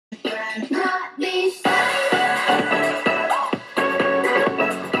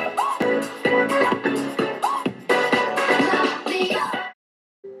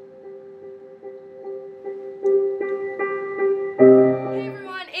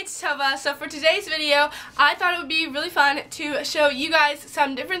it's Tovah. So for today's video, I thought it would be really fun to show you guys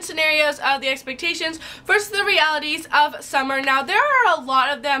some different scenarios of the expectations versus the realities of summer. Now, there are a lot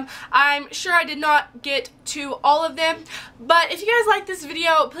of them. I'm sure I did not get to all of them, but if you guys like this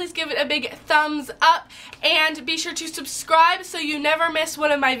video, please give it a big thumbs up and be sure to subscribe so you never miss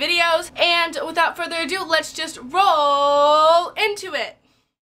one of my videos. And without further ado, let's just roll into it.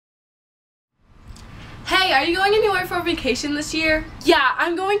 Hey, are you going anywhere for vacation this year? Yeah,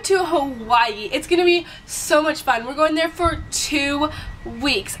 I'm going to Hawaii. It's gonna be so much fun. We're going there for 2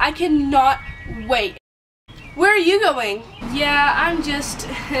 weeks. I cannot wait. Where are you going? Yeah, I'm just,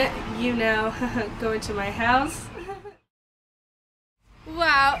 you know, going to my house.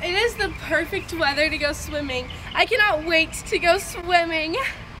 Wow, it is the perfect weather to go swimming. I cannot wait to go swimming.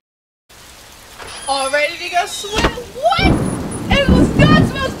 All ready to go swim? What? It was not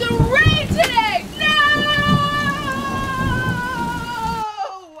supposed to rain today! No!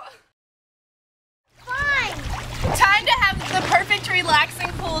 Fine! Time to have the perfect relaxing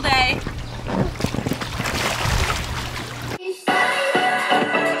pool day.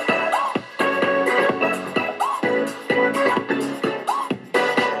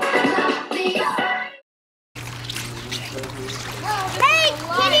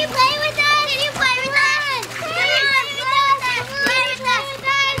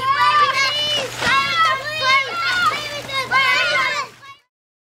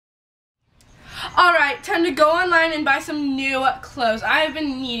 Alright, time to go online and buy some new clothes. I have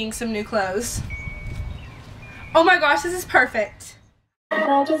been needing some new clothes. Oh my gosh, this is perfect.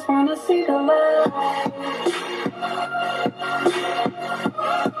 I just wanna see the love.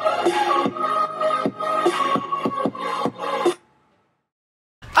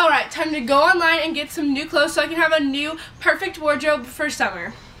 Alright, time to go online and get some new clothes so I can have a new perfect wardrobe for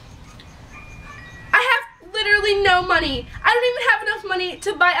summer. I have literally no money. I don't even have enough money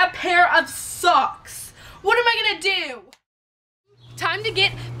to buy a pair of socks. What am I gonna do? Time to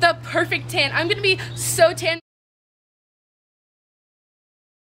get the perfect tan. I'm gonna be so tan.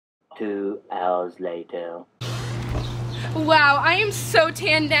 2 hours later. Wow, I am so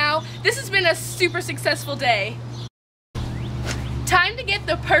tan now. This has been a super successful day. Time to get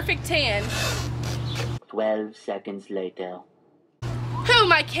the perfect tan. 12 seconds later. Who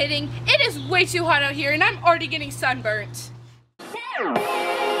am I kidding? It is way too hot out here and I'm already getting sunburnt.